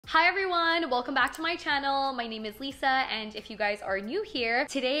Hi everyone, welcome back to my channel. My name is Lisa, and if you guys are new here,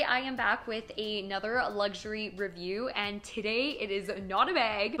 today I am back with another luxury review, and today it is not a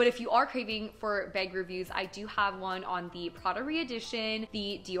bag, but if you are craving for bag reviews, I do have one on the Prada Edition,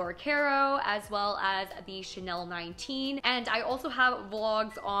 the Dior Caro, as well as the Chanel 19, and I also have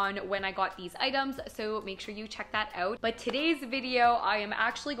vlogs on when I got these items, so make sure you check that out. But today's video, I am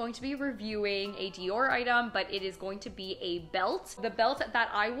actually going to be reviewing a Dior item, but it is going to be a belt. The belt that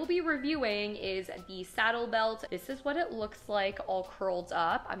I will be reviewing is the saddle belt. This is what it looks like all curled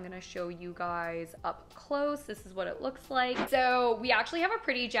up. I'm gonna show you guys up close. This is what it looks like. So we actually have a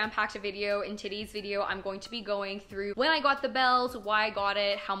pretty jam-packed video. In today's video, I'm going to be going through when I got the belt, why I got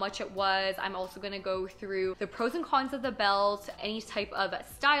it, how much it was. I'm also gonna go through the pros and cons of the belt, any type of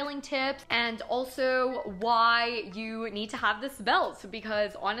styling tips, and also why you need to have this belt,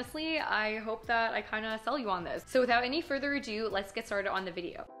 because honestly, I hope that I kind of sell you on this. So without any further ado, let's get started on the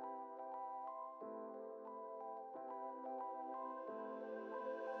video.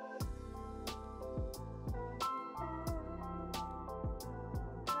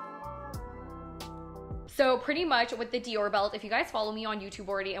 So pretty much with the Dior belt, if you guys follow me on YouTube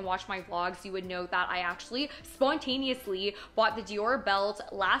already and watch my vlogs, you would know that I actually spontaneously bought the Dior belt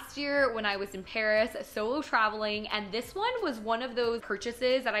last year when I was in Paris solo traveling, and this one was one of those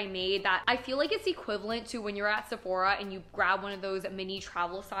purchases that I made that I feel like it's equivalent to when you're at Sephora and you grab one of those mini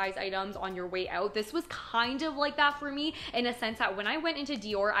travel size items on your way out. This was kind of like that for me, in a sense that when I went into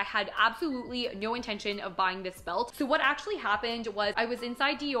Dior, I had absolutely no intention of buying this belt. So what actually happened was I was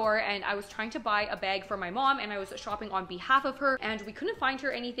inside Dior and I was trying to buy a bag for my mom, and I was shopping on behalf of her, and we couldn't find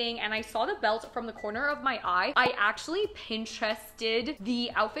her anything, and I saw the belt from the corner of my eye. I actually Pinterested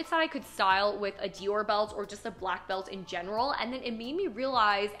the outfits that I could style with a Dior belt or just a black belt in general, and then it made me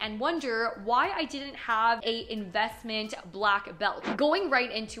realize and wonder why I didn't have a investment black belt. Going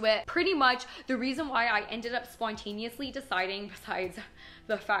right into it, pretty much the reason why I ended up spontaneously deciding, besides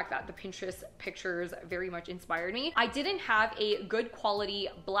the fact that the Pinterest pictures very much inspired me, I didn't have a good quality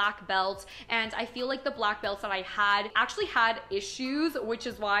black belt, and I feel like the black belts that I had actually had issues, which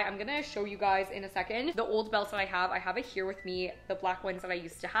is why I'm gonna show you guys in a second the old belts that I have it here with me, the black ones that I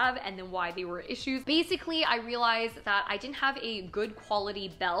used to have, and then why they were issues. Basically, I realized that I didn't have a good quality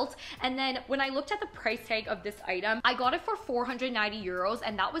belt, and then when I looked at the price tag of this item, I got it for 490 euros,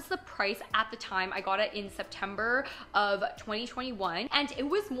 and that was the price at the time. I got it in September of 2021, and it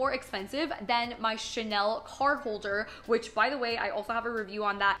was more expensive than my Chanel card holder, which by the way, I also have a review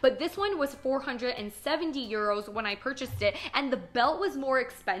on that, but this one was 470 euros when I purchased it, and the belt was more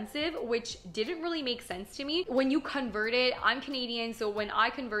expensive, which didn't really make sense to me. When you convert it, I'm Canadian, so when I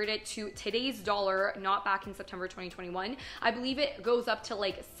convert it to today's dollar, not back in September 2021, I believe it goes up to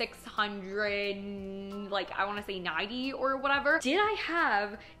like 600, like I want to say 90 or whatever. Did I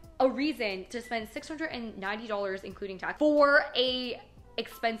have a reason to spend $690 including tax for a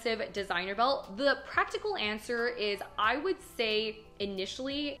expensive designer belt? The practical answer is, I would say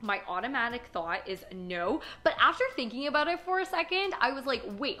initially my automatic thought is no, but after thinking about it for a second, I was like,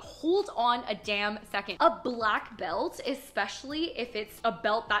 wait, hold on a damn second. A black belt, especially if it's a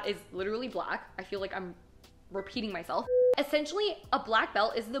belt that is literally black, I feel like I'm repeating myself. Essentially, a black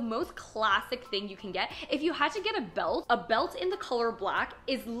belt is the most classic thing you can get. If you had to get a belt in the color black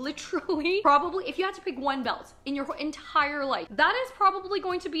is literally probably, if you had to pick one belt in your entire life, that is probably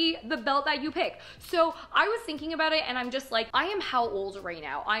going to be the belt that you pick. So I was thinking about it, and I'm just like, I am how old right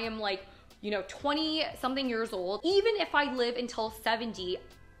now? I am like, you know, 20 something years old. Even if I live until 70,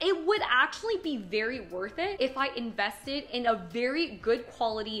 it would actually be very worth it if I invested in a very good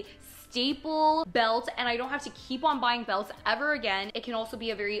quality staple belt, and I don't have to keep on buying belts ever again. It can also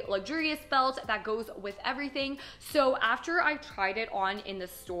be a very luxurious belt that goes with everything. So after I tried it on in the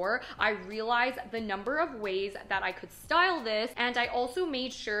store, I realized the number of ways that I could style this, and I also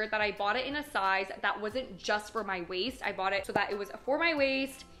made sure that I bought it in a size that wasn't just for my waist. I bought it so that it was for my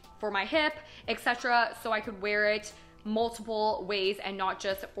waist, for my hip, etc., so I could wear it multiple ways and not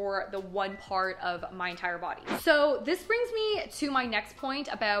just for the one part of my entire body. So this brings me to my next point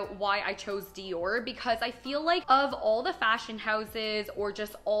about why I chose Dior, because I feel like of all the fashion houses or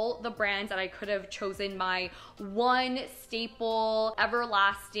just all the brands that I could have chosen my one staple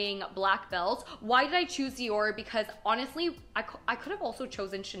everlasting black belt, why did I choose Dior? Because honestly, I could have also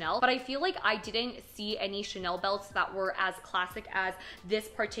chosen Chanel, but I feel like I didn't see any Chanel belts that were as classic as this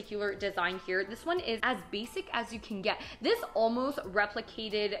particular design here. This one is as basic as you can get. get. This almost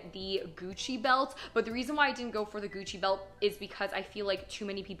replicated the Gucci belt, but the reason why I didn't go for the Gucci belt is because I feel like too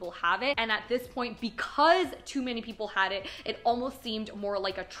many people have it. And at this point, because too many people had it, it almost seemed more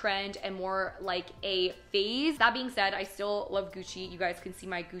like a trend and more like a phase. That being said, I still love Gucci. You guys can see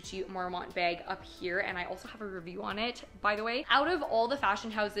my Gucci Marmont bag up here, and I also have a review on it, by the way. Out of all the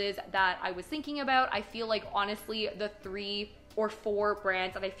fashion houses that I was thinking about, I feel like honestly the 3 or 4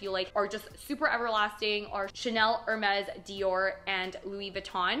 brands that I feel like are just super everlasting are Chanel, Hermes, Dior, and Louis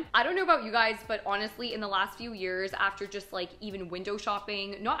Vuitton. I don't know about you guys, but honestly, in the last few years, after just like even window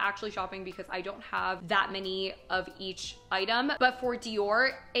shopping, not actually shopping because I don't have that many of each item, but for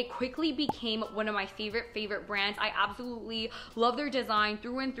Dior, it quickly became one of my favorite brands. I absolutely love their design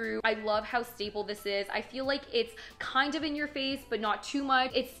through and through. I love how staple this is. I feel like it's kind of in your face, but not too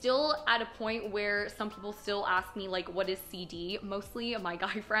much. It's still at a point where some people still ask me like, what is CD? Mostly my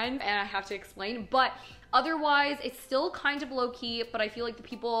guy friends, and I have to explain, but otherwise, it's still kind of low-key, but I feel like the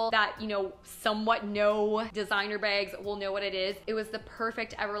people that, you know, somewhat know designer bags will know what it is. It was the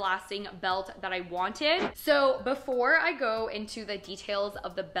perfect everlasting belt that I wanted. So before I go into the details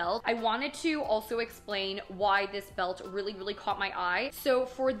of the belt, I wanted to also explain why this belt really caught my eye. So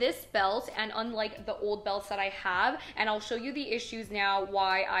for this belt, and unlike the old belts that I have, and I'll show you the issues now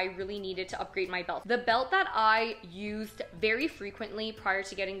why I really needed to upgrade my belt. The belt that I used very frequently prior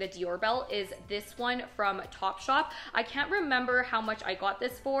to getting the Dior belt is this one from Topshop. I can't remember how much I got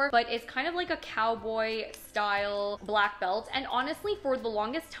this for, but it's kind of like a cowboy style black belt. And honestly, for the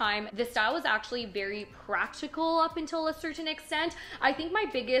longest time, the style was actually very practical up until a certain extent. I think my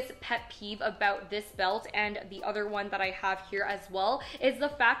biggest pet peeve about this belt and the other one that I have here as well is the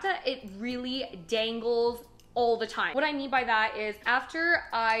fact that it really dangles all the time. What I mean by that is after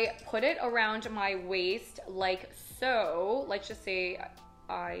I put it around my waist like so, let's just say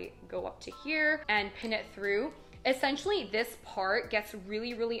I go up to here and pin it through. Essentially, this part gets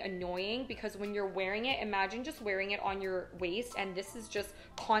really annoying because when you're wearing it, imagine just wearing it on your waist and this is just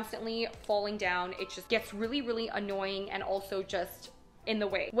constantly falling down. It just gets really annoying and also just in the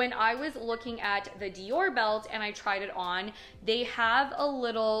way. When I was looking at the Dior belt and I tried it on, they have a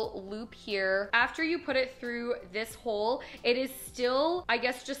little loop here. After you put it through this hole, it is still, I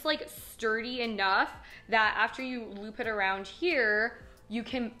guess, just like sturdy enough that after you loop it around here, you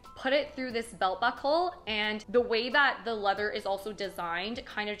can put it through this belt buckle, and the way that the leather is also designed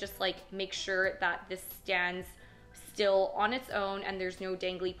kind of just like make sure that this stands still on its own and there's no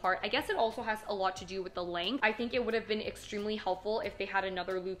dangly part. I guess it also has a lot to do with the length. I think it would have been extremely helpful if they had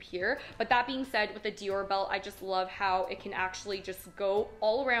another loop here. But that being said, with the Dior belt, I just love how it can actually just go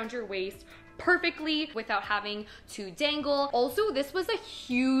all around your waist perfectly without having to dangle. Also, this was a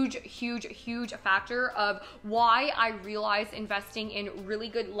huge factor of why I realized investing in really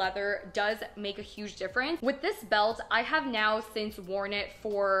good leather does make a huge difference. With this belt, I have now since worn it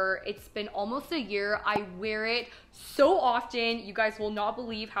for, it's been almost a year. I wear it so often. You guys will not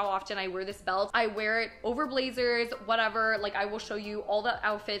believe how often I wear this belt. I wear it over blazers, whatever. Like, I will show you all the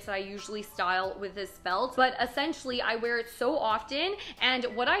outfits that I usually style with this belt, but essentially I wear it so often. And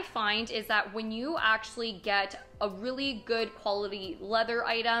what I find is that when you actually get a really good quality leather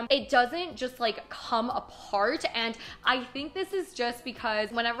item, it doesn't just like come apart. And I think this is just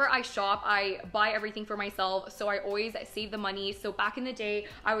because whenever I shop, I buy everything for myself, so I always save the money. So back in the day,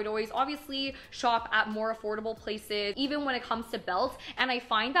 I would always obviously shop at more affordable places, even when it comes to belts. And I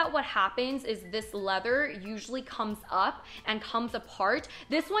find that what happens is this leather usually comes up and comes apart.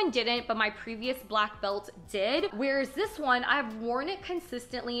 This one didn't, but my previous black belt did. Whereas this one, I've worn it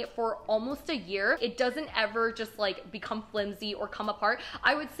consistently for almost a year. It doesn't ever just like become flimsy or come apart.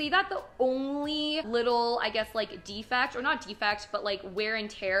 I would say that the only little, I guess, like defect, or not defect, but like wear and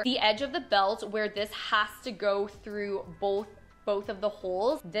tear, the edge of the belt where this has to go through both of the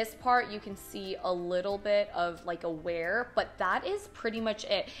holes. This part you can see a little bit of like a wear, but that is pretty much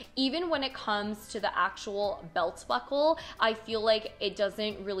it. Even when it comes to the actual belt buckle, I feel like it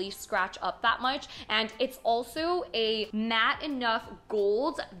doesn't really scratch up that much. And it's also a matte enough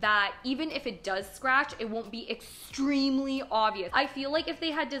gold that even if it does scratch, it won't be extremely obvious. I feel like if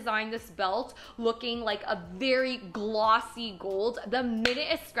they had designed this belt looking like a very glossy gold, the minute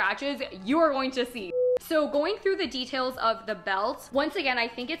it scratches, you are going to see. So going through the details of the belt, once again, I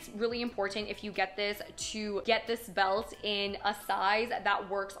think it's really important if you get this to get this belt in a size that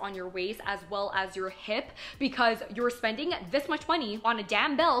works on your waist as well as your hip, because you're spending this much money on a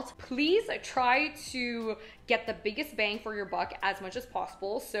damn belt. Please try to get the biggest bang for your buck as much as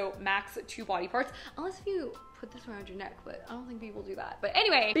possible. So max 2 body parts, unless if you put this around your neck, but I don't think people do that. But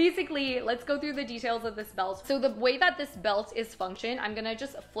anyway, basically, let's go through the details of this belt. So the way that this belt is functioned, I'm gonna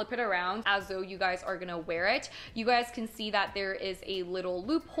just flip it around as though you guys are gonna wear it. You guys can see that there is a little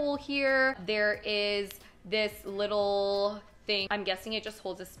loophole here. There is this little thing. I'm guessing it just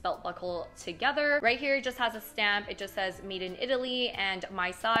holds this belt buckle together. Right here, it just has a stamp. It just says made in Italy and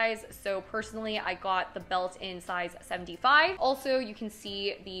my size. So personally, I got the belt in size 75. Also, you can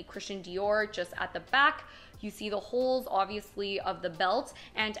see the Christian Dior just at the back. You see the holes, obviously, of the belt,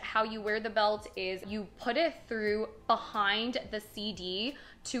 and how you wear the belt is you put it through behind the CD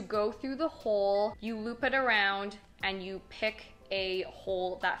to go through the hole, you loop it around, and you pick a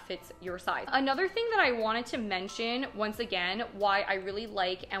hole that fits your size. Another thing that I wanted to mention, once again, why I really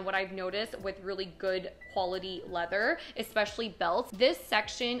like and what I've noticed with really good quality leather, especially belts, this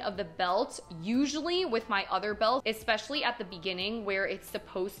section of the belt, usually with my other belt, especially at the beginning where it's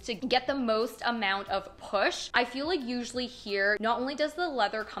supposed to get the most amount of push, I feel like usually here, not only does the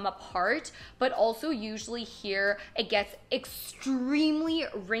leather come apart, but also usually here it gets extremely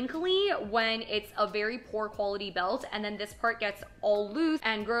wrinkly when it's a very poor quality belt, and then this part gets all loose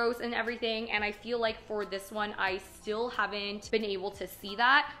and gross and everything. And I feel like for this one, I still haven't been able to see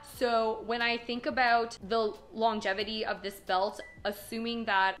that. So when I think about the longevity of this belt, assuming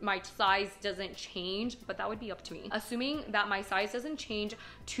that my size doesn't change, but that would be up to me. Assuming that my size doesn't change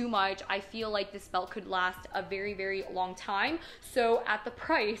too much, I feel like this belt could last a very, very long time. So at the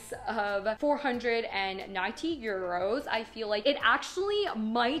price of 490 euros, I feel like it actually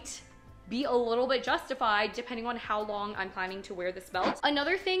might be a little bit justified depending on how long I'm planning to wear this belt.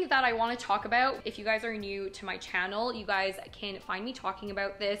 Another thing that I want to talk about, if you guys are new to my channel, you guys can find me talking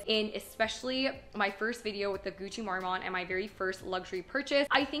about this in especially my first video with the Gucci Marmont and my very first luxury purchase.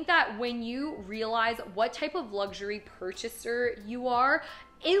 I think that when you realize what type of luxury purchaser you are,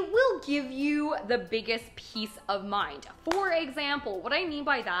 it will give you the biggest peace of mind. For example, what I mean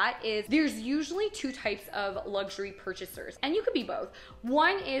by that is there's usually 2 types of luxury purchasers, and you could be both.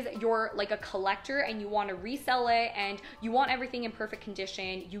 One is you're like a collector and you want to resell it and you want everything in perfect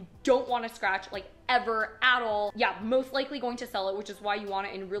condition. You don't want to scratch like ever at all. Yeah, most likely going to sell it, which is why you want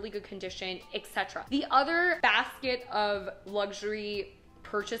it in really good condition, etc. The other basket of luxury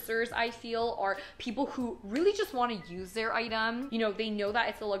purchasers, I feel, are people who really just want to use their item. You know, they know that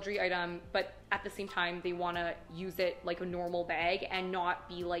it's a luxury item, but at the same time, they want to use it like a normal bag and not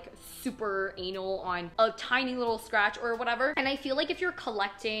be like super anal on a tiny little scratch or whatever. And I feel like if you're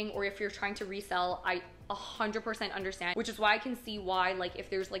collecting or if you're trying to resell, I 100% understand, which is why I can see why, like, if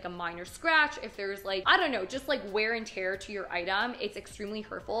there's like a minor scratch, if there's like, I don't know, just like wear and tear to your item, it's extremely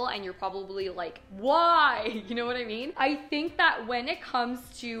hurtful and you're probably like, why? You know what I mean? I think that when it comes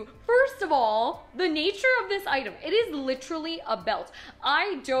to, first of all, the nature of this item, it is literally a belt.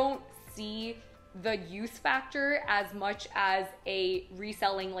 I don't see the use factor as much as a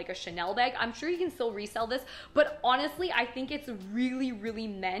reselling like a Chanel bag. I'm sure you can still resell this, but honestly, I think it's really, really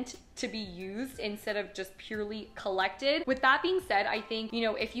meant to be used instead of just purely collected. With that being said, I think, you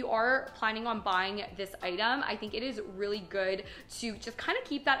know, if you are planning on buying this item, I think it is really good to just kind of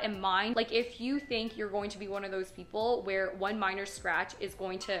keep that in mind. Like, if you think you're going to be one of those people where one minor scratch is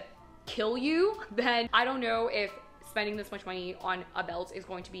going to kill you, then I don't know if spending this much money on a belt is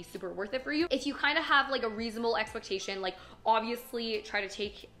going to be super worth it for you. If you kind of have like a reasonable expectation, like obviously try to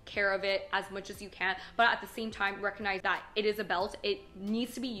take care of it as much as you can, but at the same time recognize that it is a belt, it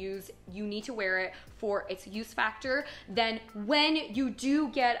needs to be used, you need to wear it for its use factor. Then when you do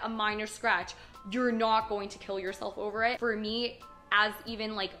get a minor scratch, you're not going to kill yourself over it. For me, as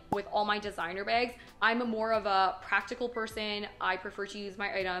even like with all my designer bags, I'm more of a practical person. I prefer to use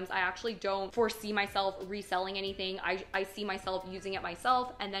my items. I actually don't foresee myself reselling anything. I see myself using it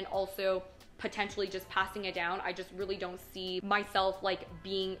myself and then also potentially just passing it down. I just really don't see myself like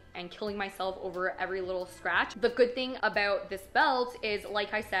being and killing myself over every little scratch. The good thing about this belt is,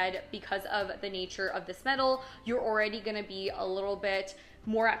 like I said, because of the nature of this metal, you're already gonna be a little bit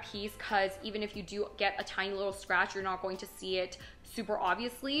more at peace, because even if you do get a tiny little scratch, you're not going to see it super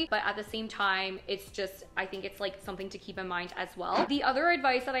obviously, but at the same time, it's just, I think it's like something to keep in mind as well. The other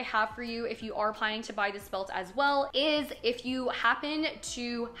advice that I have for you if you are planning to buy this belt as well is if you happen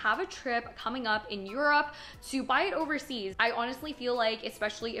to have a trip coming up in Europe, to buy it overseas. I honestly feel like,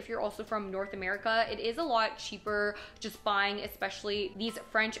 especially if you're also from North America, it is a lot cheaper just buying, especially these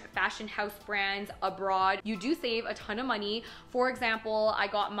French fashion house brands abroad. You do save a ton of money. For example, sale. I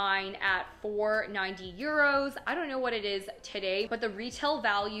got mine at 490 euros. I don't know what it is today, but the retail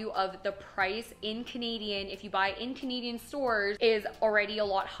value of the price in Canadian, if you buy in Canadian stores, is already a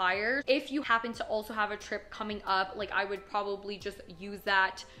lot higher. If you happen to also have a trip coming up, like I would probably just use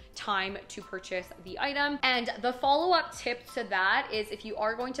that time to purchase the item. And the follow-up tip to that is, if you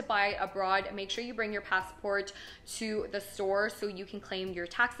are going to buy abroad, make sure you bring your passport to the store so you can claim your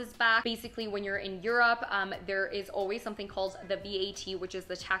taxes back. Basically, when you're in Europe, there is always something called the VAT, which is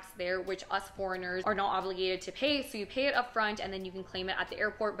the tax there, which us foreigners are not obligated to pay. So you pay it up front and then you can claim it at the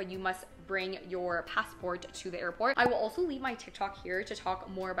airport, but you must bring your passport to the airport. I will also leave my TikTok here to talk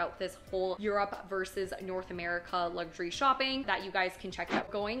more about this whole Europe versus North America luxury shopping that you guys can check out.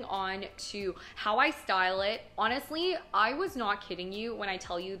 Going on to how I style it, honestly, I was not kidding you when I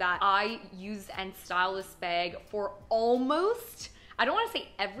tell you that I use and style this bag for almost, I don't want to say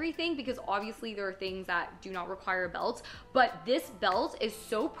everything because obviously there are things that do not require a belt, but this belt is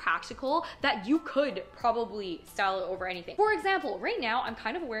so practical that you could probably style it over anything. For example, right now I'm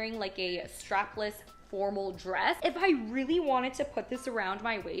kind of wearing like a strapless formal dress. If I really wanted to put this around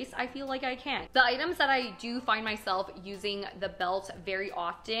my waist, I feel like I can. The items that I do find myself using the belt very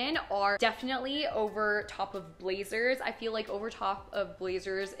often are definitely over top of blazers. I feel like over top of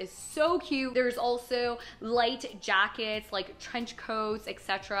blazers is so cute. There's also light jackets like trench coats,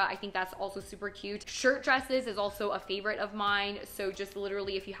 etc. I think that's also super cute. Shirt dresses is also a favorite of mine. So just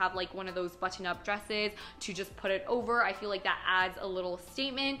literally if you have like one of those button-up dresses to just put it over, I feel like that adds a little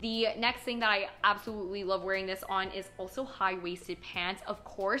statement. The next thing that I absolutely love wearing this on is also high-waisted pants, of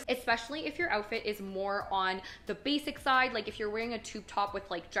course, especially if your outfit is more on the basic side. Like if you're wearing a tube top with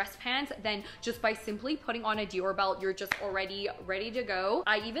like dress pants, then just by simply putting on a Dior belt, you're just already ready to go.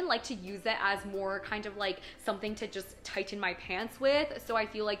 I even like to use it as more kind of like something to just tighten my pants with. So I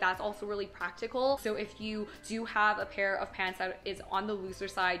feel like that's also really practical. So if you do have a pair of pants that is on the looser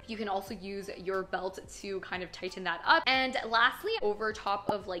side, you can also use your belt to kind of tighten that up. And lastly, over top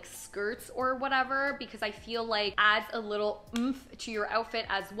of like skirts or whatever, because I feel like adds a little oomph to your outfit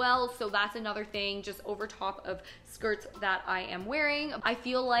as well. So that's another thing, just over top of skirts that I am wearing. I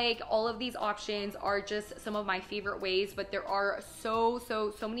feel like all of these options are just some of my favorite ways, but there are so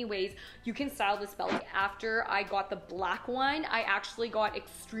many ways you can style this belt. After I got the black one, I actually got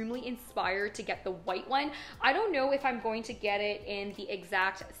extremely inspired to get the white one. I don't know if I'm going to get it in the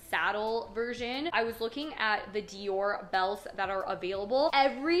exact saddle version. I was looking at the Dior belts that are available.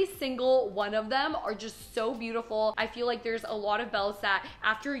 Every single one of them are just so beautiful. I feel like there's a lot of belts that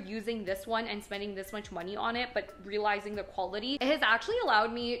after using this one and spending this much money on it, but realizing the quality, it has actually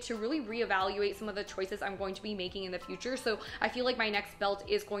allowed me to really reevaluate some of the choices I'm going to be making in the future. So I feel like my next belt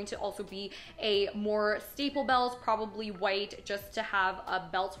is going to also be a more staple belt, probably white, just to have a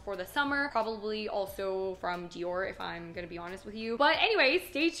belt for the summer, probably also from Dior if I'm gonna be honest with you. But anyways,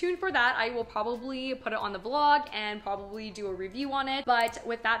 stay tuned for that. I will probably put it on the vlog and probably do a review on it. But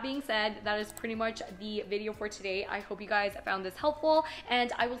with that being said, that is pretty much the video for today. I hope you guys found this helpful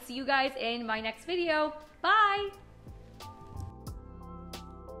and I will see you guys in my next video. Bye!